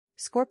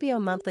Scorpio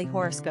Monthly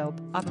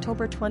Horoscope,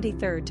 October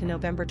 23rd to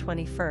November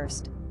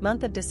 21st,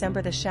 month of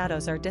December. The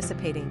shadows are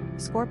dissipating,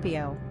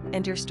 Scorpio,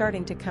 and you're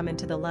starting to come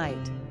into the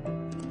light.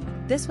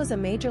 This was a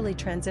majorly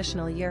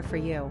transitional year for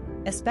you,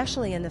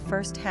 especially in the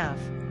first half,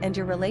 and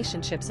your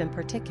relationships in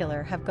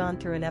particular have gone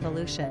through an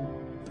evolution.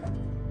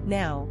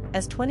 Now,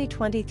 as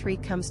 2023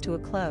 comes to a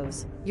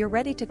close, you're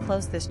ready to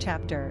close this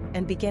chapter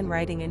and begin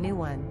writing a new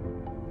one.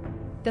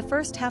 The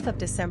first half of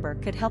December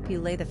could help you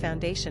lay the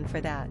foundation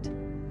for that.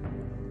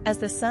 As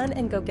the Sun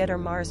and go-getter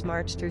Mars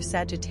march through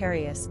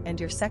Sagittarius and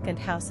your second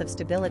house of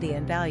stability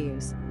and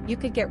values, you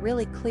could get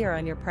really clear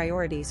on your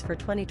priorities for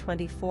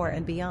 2024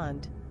 and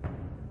beyond.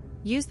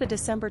 Use the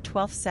December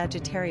 12th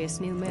Sagittarius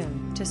new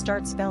moon to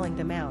start spelling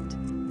them out.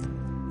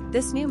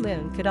 This new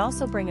moon could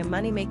also bring a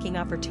money-making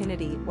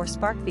opportunity or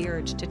spark the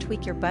urge to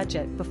tweak your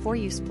budget before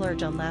you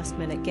splurge on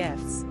last-minute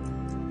gifts.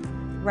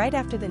 Right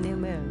after the new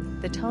moon,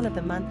 the tone of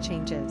the month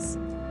changes.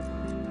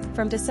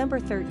 From December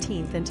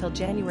 13th until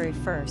January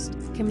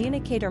 1st,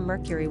 communicator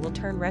Mercury will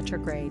turn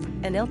retrograde,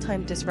 an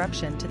ill-timed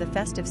disruption to the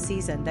festive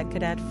season that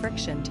could add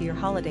friction to your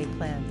holiday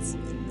plans.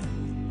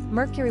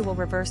 Mercury will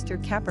reverse through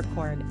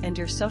Capricorn and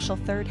your social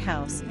third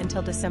house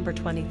until December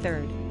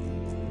 23rd.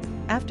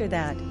 After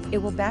that, it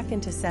will back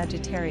into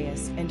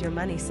Sagittarius and your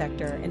money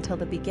sector until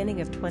the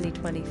beginning of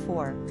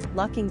 2024,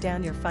 locking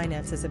down your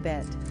finances a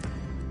bit.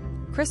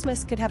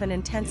 Christmas could have an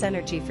intense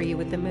energy for you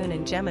with the moon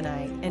in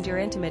Gemini and your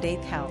intimate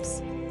 8th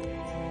house.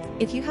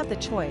 If you have the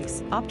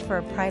choice, opt for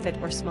a private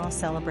or small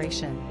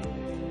celebration.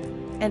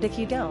 And if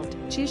you don't,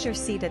 choose your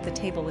seat at the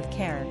table with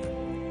care.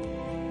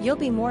 You'll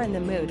be more in the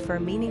mood for a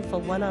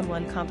meaningful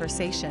one-on-one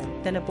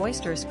conversation than a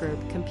boisterous group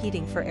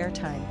competing for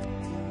airtime.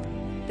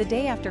 The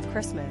day after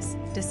Christmas,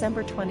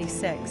 December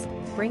 26th,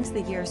 brings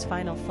the year's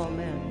final full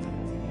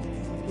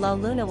moon. La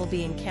Luna will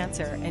be in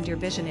Cancer and your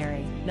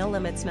visionary, no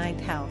limits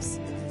 9th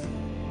house.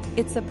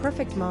 It's the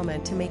perfect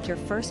moment to make your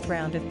first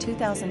round of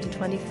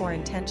 2024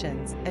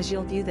 intentions, as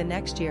you'll view the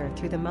next year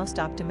through the most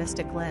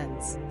optimistic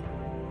lens.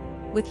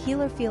 With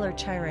Healer-Feeler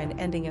Chiron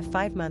ending a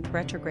 5-month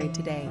retrograde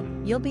today,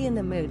 you'll be in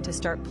the mood to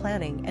start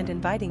planning and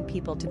inviting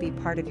people to be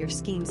part of your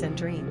schemes and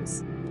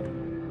dreams.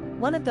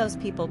 One of those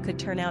people could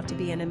turn out to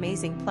be an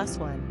amazing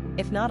 +1,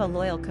 if not a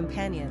loyal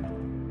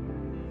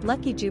companion.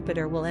 Lucky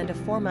Jupiter will end a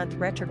 4-month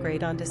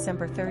retrograde on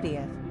December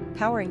 30th,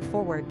 powering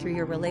forward through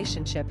your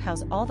relationship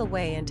house all the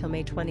way until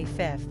May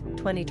 25,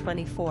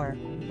 2024.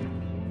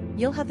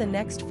 You'll have the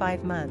next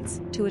 5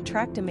 months to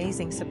attract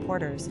amazing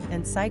supporters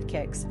and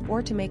sidekicks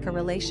or to make a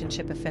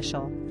relationship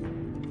official.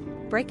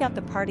 Break out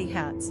the party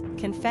hats,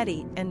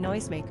 confetti, and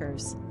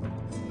noisemakers.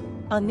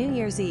 On New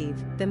Year's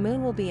Eve, the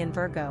moon will be in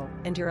Virgo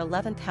and your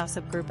 11th house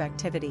of group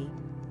activity.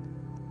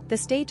 The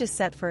stage is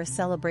set for a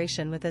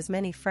celebration with as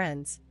many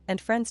friends,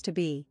 and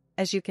friends-to-be,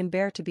 as you can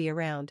bear to be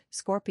around,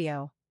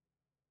 Scorpio.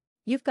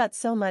 You've got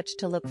so much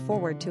to look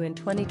forward to in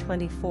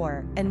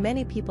 2024 and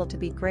many people to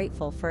be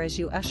grateful for as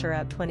you usher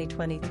out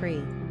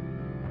 2023.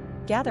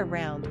 Gather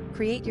round,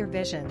 create your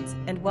visions,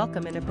 and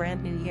welcome in a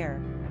brand new year.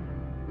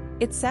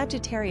 It's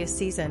Sagittarius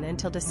season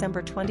until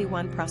December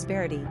 21.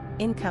 Prosperity,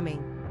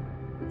 incoming.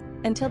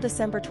 Until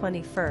December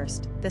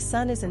 21st, the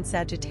Sun is in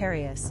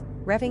Sagittarius,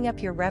 revving up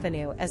your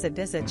revenue as it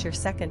visits your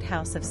second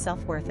house of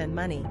self-worth and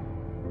money.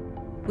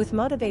 With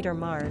Motivator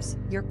Mars,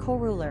 your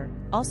co-ruler,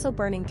 also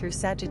burning through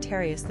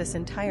Sagittarius this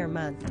entire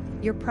month,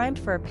 you're primed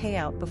for a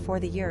payout before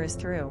the year is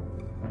through.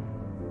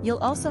 You'll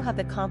also have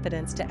the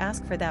confidence to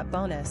ask for that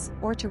bonus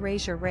or to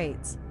raise your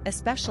rates,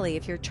 especially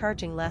if you're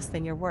charging less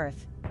than you're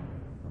worth.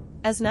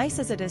 As nice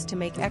as it is to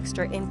make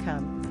extra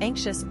income,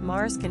 anxious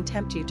Mars can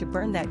tempt you to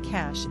burn that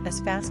cash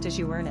as fast as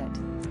you earn it.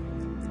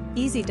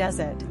 Easy does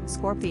it,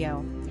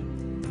 Scorpio.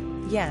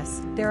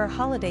 Yes, there are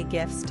holiday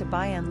gifts to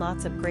buy and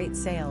lots of great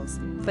sales,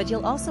 but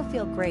you'll also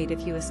feel great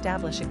if you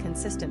establish a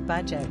consistent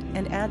budget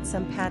and add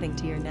some padding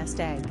to your nest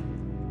egg.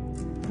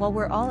 While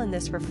we're all in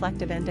this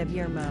reflective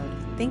end-of-year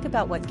mode, think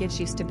about what gives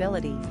you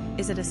stability.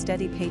 Is it a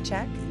steady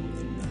paycheck?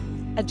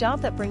 A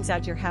job that brings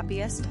out your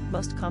happiest,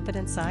 most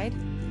confident side?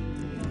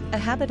 A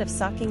habit of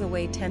socking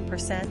away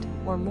 10%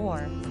 or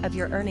more of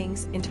your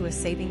earnings into a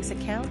savings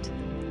account?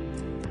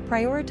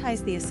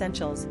 Prioritize the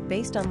essentials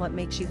based on what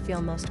makes you feel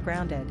most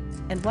grounded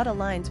and what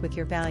aligns with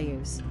your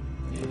values.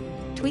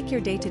 Tweak your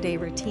day-to-day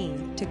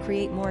routine to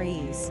create more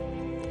ease.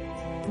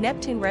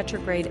 Neptune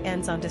retrograde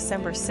ends on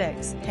December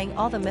 6th. Hang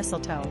all the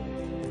mistletoe.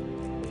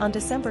 On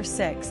December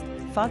 6th,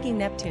 foggy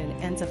Neptune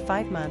ends a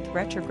 5-month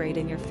retrograde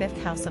in your 5th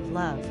house of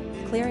love,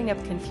 clearing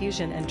up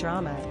confusion and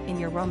drama in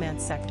your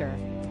romance sector.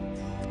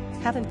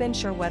 Haven't been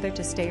sure whether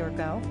to stay or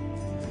go?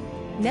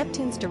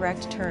 Neptune's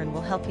direct turn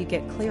will help you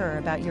get clearer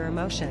about your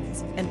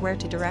emotions and where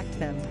to direct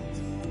them.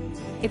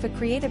 If a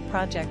creative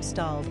project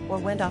stalled or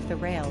went off the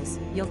rails,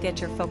 you'll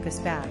get your focus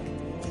back.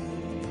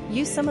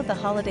 Use some of the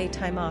holiday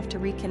time off to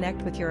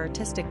reconnect with your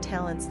artistic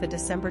talents. The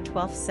December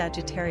 12th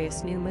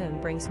Sagittarius new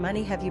moon brings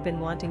money. Have you been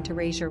wanting to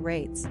raise your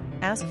rates,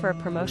 ask for a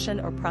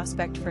promotion, or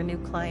prospect for new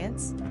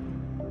clients?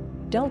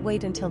 Don't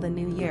wait until the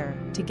new year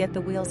to get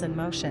the wheels in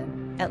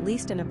motion, at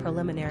least in a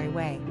preliminary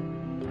way.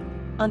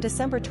 On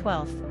December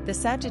 12th, the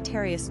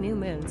Sagittarius new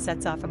moon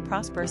sets off a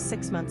prosperous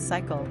 6-month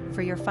cycle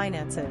for your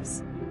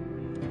finances.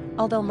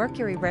 Although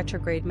Mercury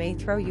retrograde may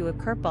throw you a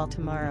curveball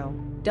tomorrow,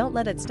 don't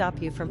let it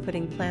stop you from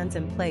putting plans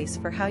in place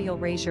for how you'll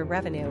raise your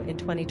revenue in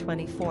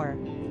 2024.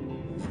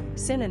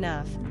 Soon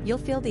enough, you'll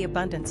feel the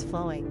abundance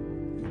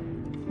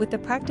flowing. With the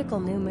practical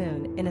new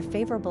moon in a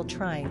favorable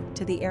trine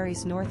to the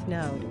Aries North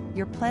Node,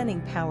 your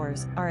planning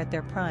powers are at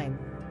their prime.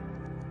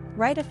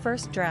 Write a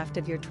first draft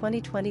of your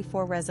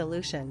 2024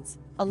 resolutions,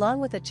 along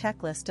with a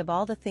checklist of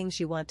all the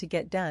things you want to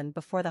get done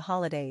before the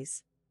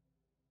holidays.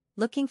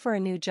 Looking for a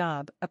new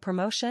job, a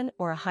promotion,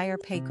 or a higher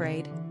pay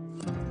grade?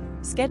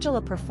 Schedule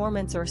a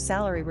performance or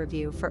salary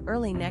review for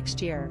early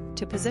next year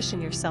to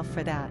position yourself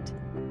for that.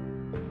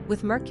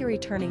 With Mercury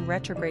turning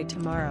retrograde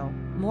tomorrow,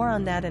 more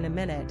on that in a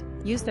minute.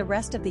 Use the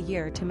rest of the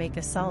year to make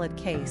a solid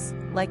case,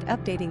 like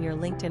updating your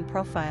LinkedIn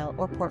profile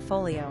or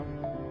portfolio.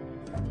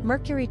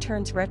 Mercury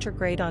turns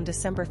retrograde on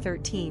December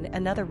 13,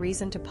 another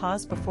reason to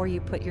pause before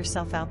you put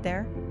yourself out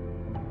there?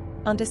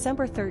 On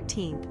December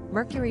 13th,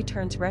 Mercury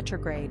turns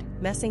retrograde,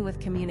 messing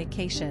with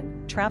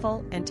communication,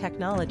 travel, and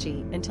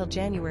technology until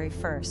January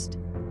 1st.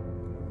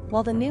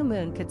 While the new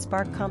moon could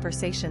spark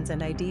conversations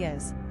and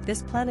ideas,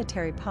 this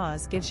planetary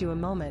pause gives you a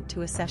moment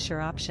to assess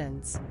your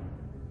options.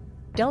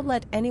 Don't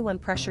let anyone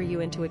pressure you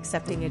into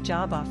accepting a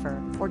job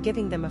offer or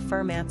giving them a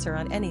firm answer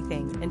on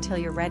anything until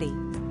you're ready.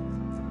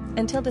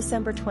 Until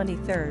December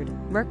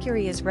 23rd,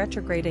 Mercury is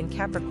retrograde in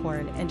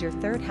Capricorn and your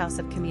third house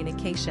of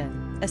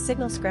communication, a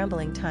signal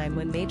scrambling time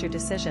when major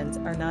decisions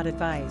are not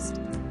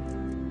advised.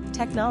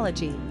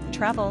 Technology,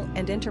 travel,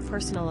 and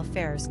interpersonal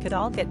affairs could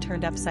all get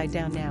turned upside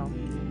down now.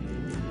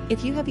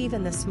 If you have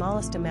even the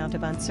smallest amount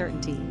of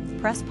uncertainty,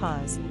 press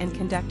pause and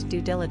conduct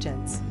due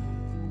diligence.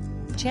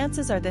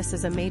 Chances are this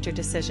is a major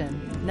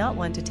decision, not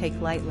one to take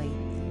lightly.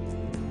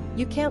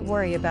 You can't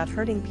worry about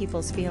hurting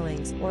people's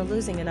feelings or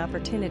losing an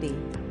opportunity.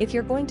 If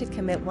you're going to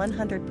commit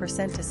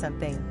 100% to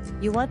something,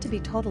 you want to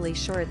be totally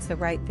sure it's the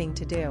right thing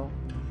to do.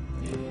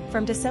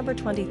 From December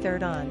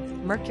 23rd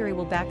on, Mercury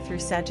will back through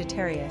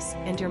Sagittarius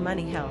and your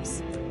money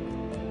house.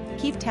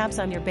 Keep tabs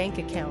on your bank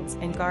accounts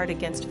and guard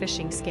against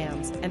phishing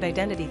scams and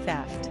identity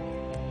theft.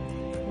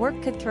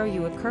 Work could throw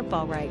you a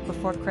curveball right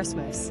before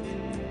Christmas.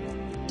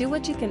 Do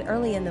what you can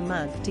early in the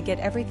month to get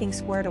everything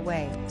squared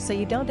away so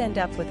you don't end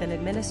up with an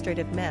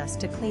administrative mess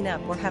to clean up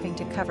or having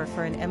to cover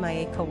for an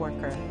MIA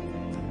coworker.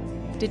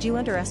 Did you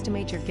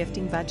underestimate your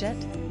gifting budget?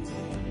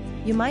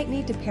 You might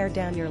need to pare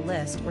down your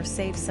list or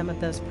save some of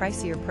those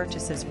pricier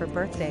purchases for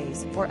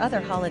birthdays or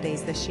other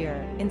holidays this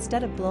year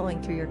instead of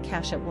blowing through your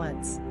cash at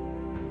once.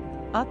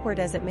 Awkward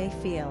as it may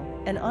feel,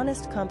 an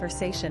honest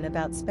conversation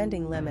about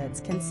spending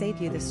limits can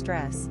save you the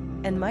stress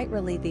and might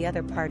relieve the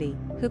other party,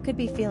 who could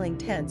be feeling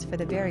tense for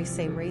the very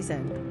same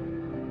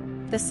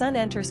reason. The Sun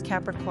enters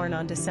Capricorn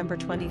on December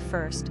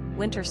 21st,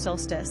 winter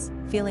solstice,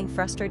 feeling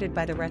frustrated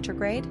by the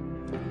retrograde?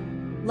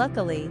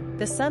 Luckily,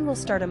 the Sun will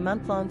start a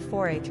month-long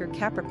foray through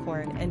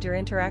Capricorn and your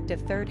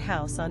interactive third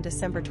house on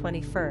December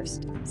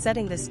 21st,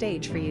 setting the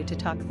stage for you to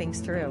talk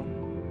things through.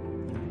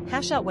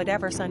 Hash out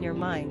whatever's on your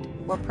mind,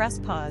 or press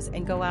pause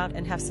and go out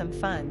and have some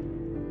fun.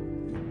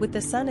 With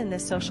the Sun in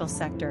this social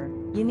sector,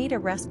 you need a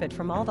respite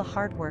from all the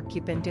hard work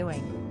you've been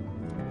doing.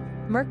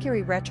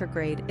 Mercury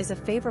retrograde is a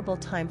favorable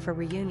time for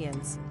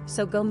reunions,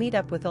 so go meet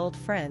up with old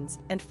friends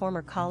and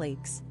former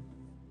colleagues.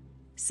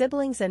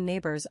 Siblings and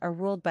neighbors are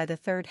ruled by the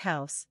third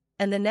house,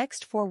 and the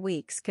next 4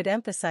 weeks could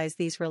emphasize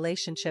these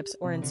relationships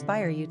or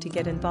inspire you to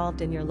get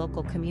involved in your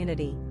local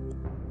community.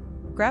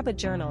 Grab a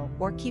journal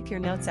or keep your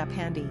notes app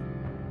handy.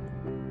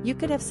 You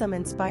could have some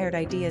inspired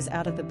ideas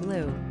out of the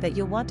blue that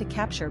you'll want to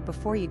capture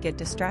before you get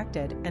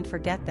distracted and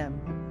forget them.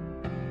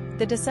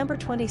 The December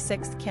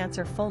 26th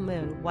Cancer full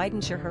moon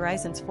widens your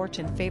horizons.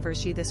 Fortune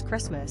favors you this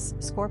Christmas,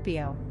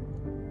 Scorpio.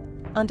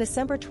 On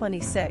December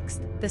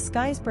 26th, the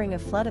skies bring a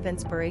flood of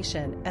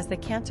inspiration as the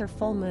Cancer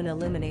full moon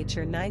illuminates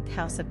your 9th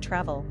house of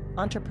travel,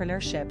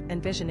 entrepreneurship,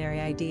 and visionary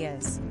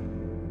ideas.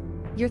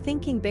 You're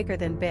thinking bigger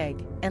than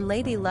big, and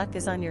Lady Luck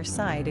is on your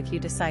side if you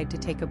decide to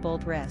take a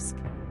bold risk.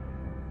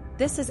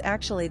 This is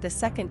actually the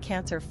second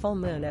Cancer full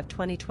moon of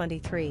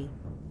 2023.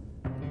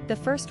 The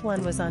first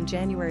one was on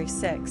January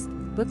 6th,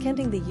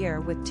 bookending the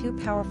year with 2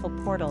 powerful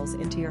portals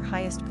into your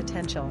highest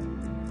potential.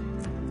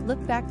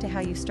 Look back to how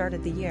you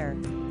started the year.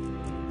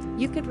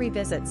 You could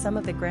revisit some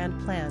of the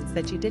grand plans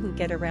that you didn't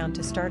get around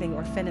to starting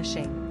or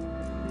finishing.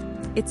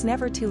 It's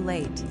never too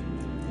late.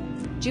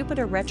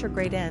 Jupiter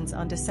retrograde ends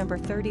on December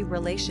 30.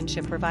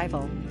 Relationship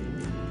revival.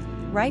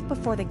 Right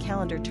before the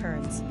calendar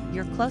turns,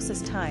 your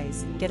closest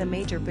ties get a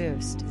major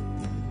boost.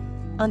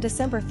 On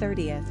December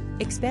 30th,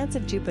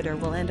 expansive Jupiter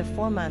will end a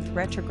 4-month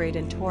retrograde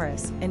in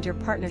Taurus and your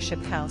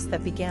partnership house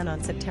that began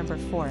on September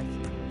 4th.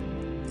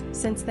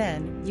 Since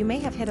then, you may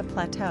have hit a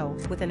plateau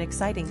with an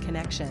exciting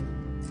connection.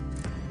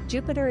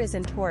 Jupiter is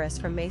in Taurus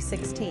from May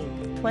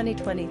 16,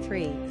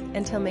 2023,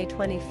 until May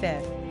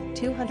 25,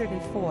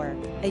 204,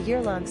 a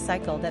year-long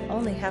cycle that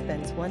only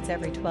happens once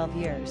every 12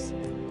 years.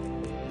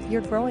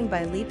 You're growing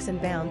by leaps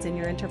and bounds in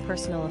your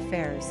interpersonal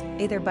affairs,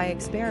 either by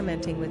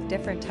experimenting with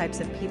different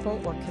types of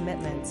people or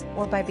commitments,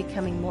 or by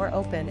becoming more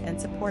open and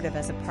supportive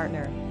as a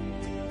partner.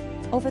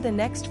 Over the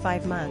next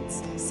 5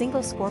 months,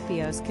 single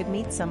Scorpios could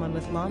meet someone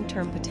with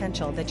long-term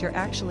potential that you're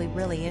actually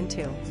really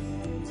into.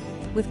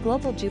 With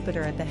global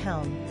Jupiter at the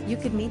helm, you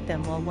could meet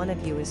them while one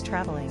of you is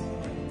traveling.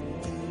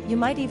 You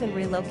might even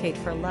relocate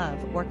for love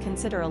or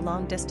consider a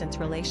long-distance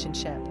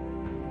relationship.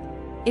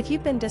 If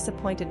you've been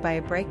disappointed by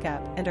a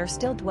breakup and are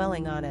still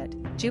dwelling on it,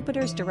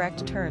 Jupiter's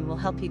direct turn will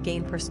help you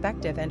gain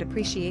perspective and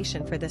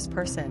appreciation for this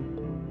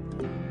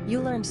person.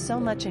 You learned so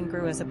much and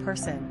grew as a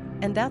person,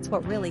 and that's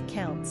what really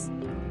counts.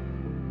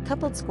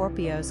 Coupled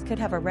Scorpios could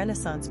have a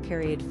renaissance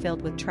period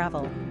filled with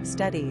travel,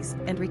 studies,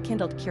 and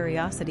rekindled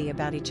curiosity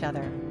about each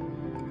other.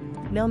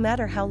 No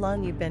matter how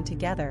long you've been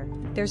together,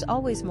 there's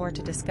always more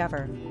to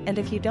discover, and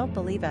if you don't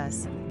believe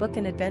us, book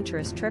an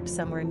adventurous trip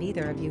somewhere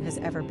neither of you has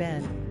ever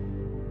been.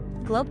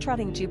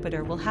 Globetrotting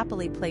Jupiter will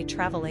happily play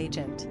travel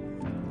agent.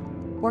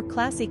 Or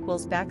class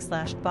equals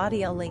 /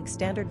 body L link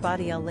standard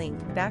body L link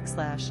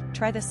 /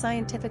 try the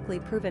scientifically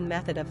proven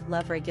method of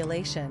love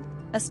regulation.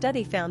 A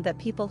study found that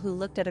people who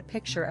looked at a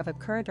picture of a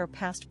current or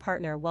past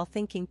partner while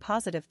thinking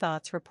positive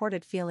thoughts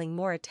reported feeling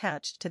more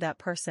attached to that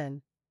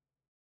person.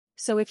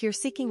 So if you're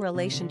seeking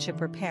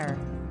relationship repair,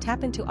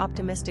 tap into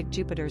optimistic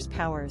Jupiter's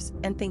powers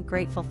and think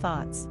grateful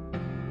thoughts.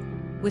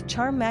 With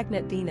charm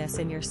magnet Venus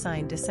in your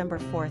sign December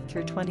 4th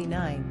through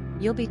 29,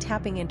 you'll be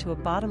tapping into a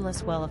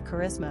bottomless well of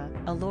charisma,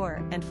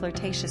 allure, and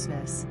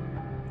flirtatiousness.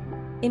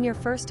 In your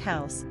first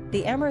house,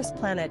 the amorous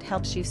planet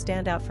helps you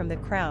stand out from the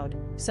crowd,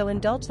 so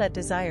indulge that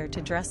desire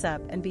to dress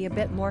up and be a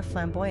bit more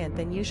flamboyant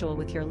than usual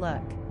with your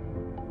look.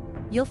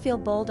 You'll feel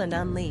bold and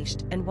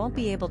unleashed and won't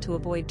be able to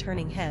avoid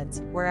turning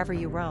heads wherever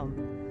you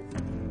roam.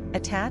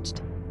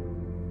 Attached?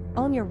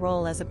 Own your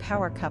role as a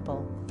power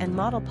couple and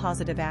model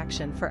positive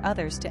action for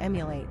others to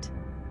emulate.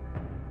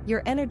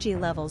 Your energy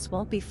levels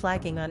won't be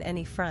flagging on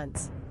any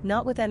fronts,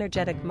 not with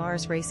energetic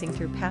Mars racing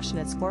through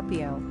passionate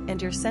Scorpio and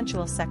your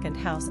sensual second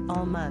house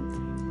all month.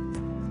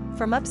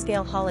 From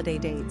upscale holiday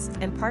dates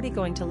and party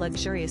going to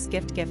luxurious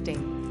gift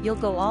gifting, you'll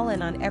go all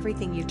in on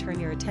everything you turn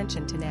your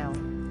attention to now.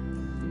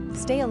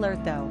 Stay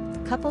alert though,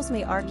 couples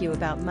may argue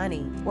about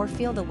money or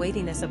feel the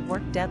weightiness of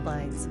work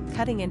deadlines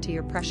cutting into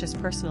your precious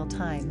personal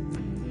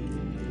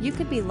time. You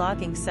could be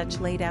logging such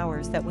late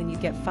hours that when you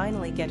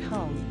finally get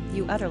home,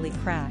 you utterly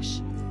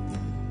crash.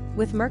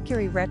 With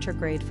Mercury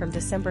retrograde from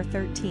December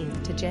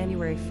 13th to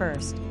January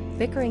 1st,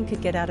 bickering could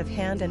get out of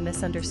hand and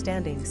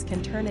misunderstandings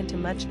can turn into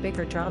much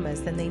bigger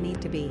dramas than they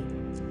need to be.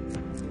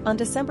 On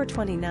December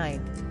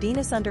 29th,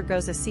 Venus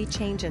undergoes a sea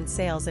change in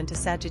sails into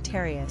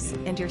Sagittarius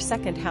and your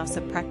second house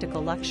of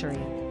practical luxury.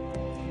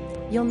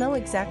 You'll know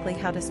exactly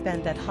how to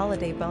spend that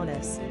holiday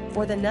bonus,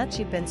 or the nuts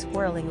you've been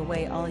squirreling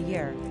away all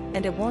year,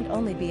 and it won't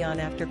only be on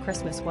after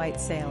Christmas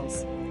white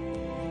sales.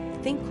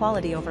 Think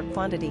quality over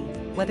quantity,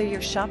 whether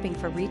you're shopping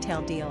for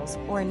retail deals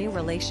or a new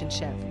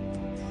relationship.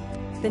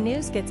 The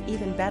news gets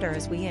even better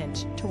as we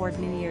inch toward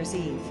New Year's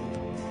Eve.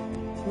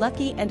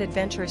 Lucky and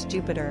adventurous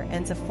Jupiter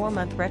ends a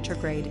 4-month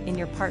retrograde in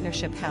your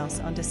partnership house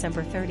on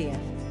December 30th.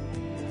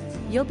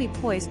 You'll be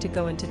poised to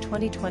go into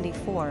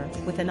 2024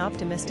 with an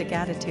optimistic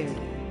attitude.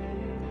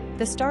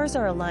 The stars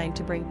are aligned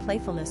to bring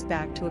playfulness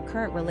back to a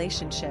current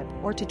relationship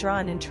or to draw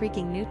an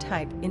intriguing new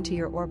type into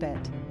your orbit.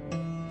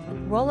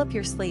 Roll up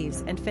your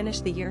sleeves and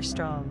finish the year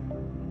strong.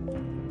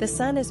 The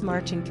Sun is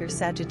marching through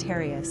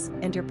Sagittarius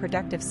and your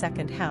productive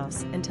second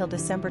house until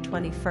December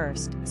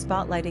 21st,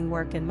 spotlighting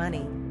work and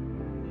money.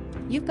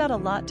 You've got a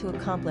lot to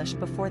accomplish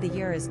before the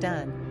year is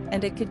done,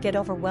 and it could get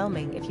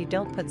overwhelming if you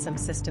don't put some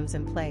systems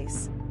in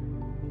place.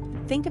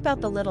 Think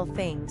about the little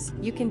things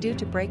you can do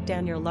to break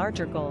down your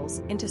larger goals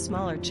into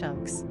smaller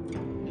chunks.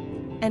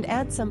 And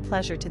add some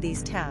pleasure to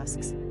these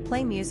tasks.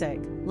 Play music,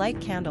 light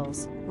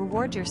candles,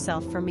 reward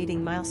yourself for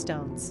meeting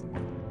milestones.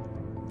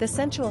 The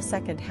sensual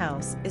second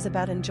house is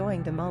about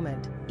enjoying the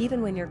moment,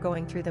 even when you're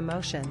going through the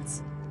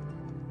motions.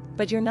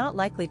 But you're not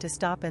likely to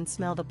stop and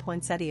smell the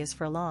poinsettias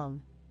for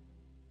long.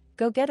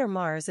 Go-getter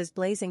Mars is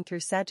blazing through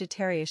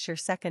Sagittarius, your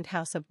second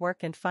house of work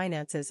and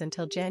finances,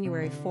 until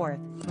January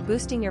 4th,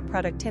 boosting your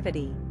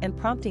productivity and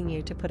prompting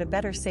you to put a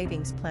better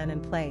savings plan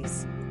in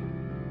place.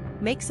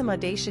 Make some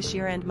audacious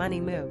year-end money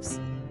moves.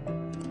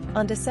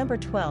 On December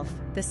 12th,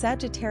 the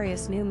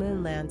Sagittarius new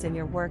moon lands in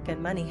your work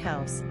and money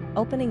house,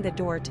 opening the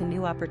door to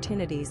new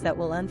opportunities that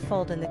will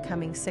unfold in the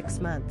coming 6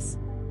 months.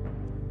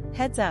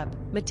 Heads up,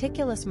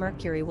 meticulous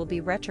Mercury will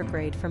be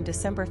retrograde from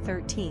December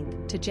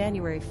 13th to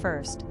January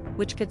 1st,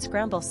 which could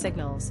scramble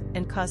signals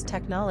and cause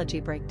technology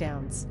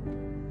breakdowns.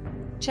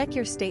 Check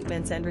your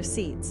statements and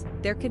receipts,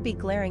 there could be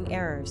glaring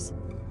errors.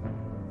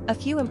 A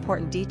few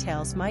important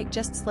details might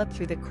just slip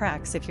through the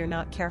cracks if you're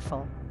not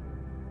careful.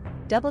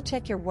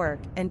 Double-check your work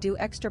and do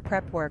extra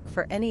prep work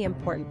for any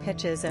important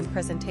pitches and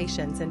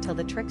presentations until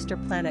the trickster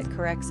planet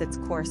corrects its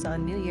course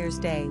on New Year's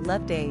Day.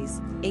 Love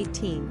days: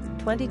 18,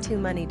 22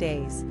 money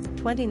days,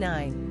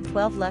 29,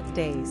 12 luck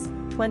days,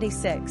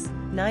 26,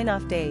 9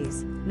 off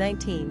days,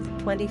 19,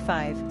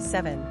 25,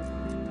 7.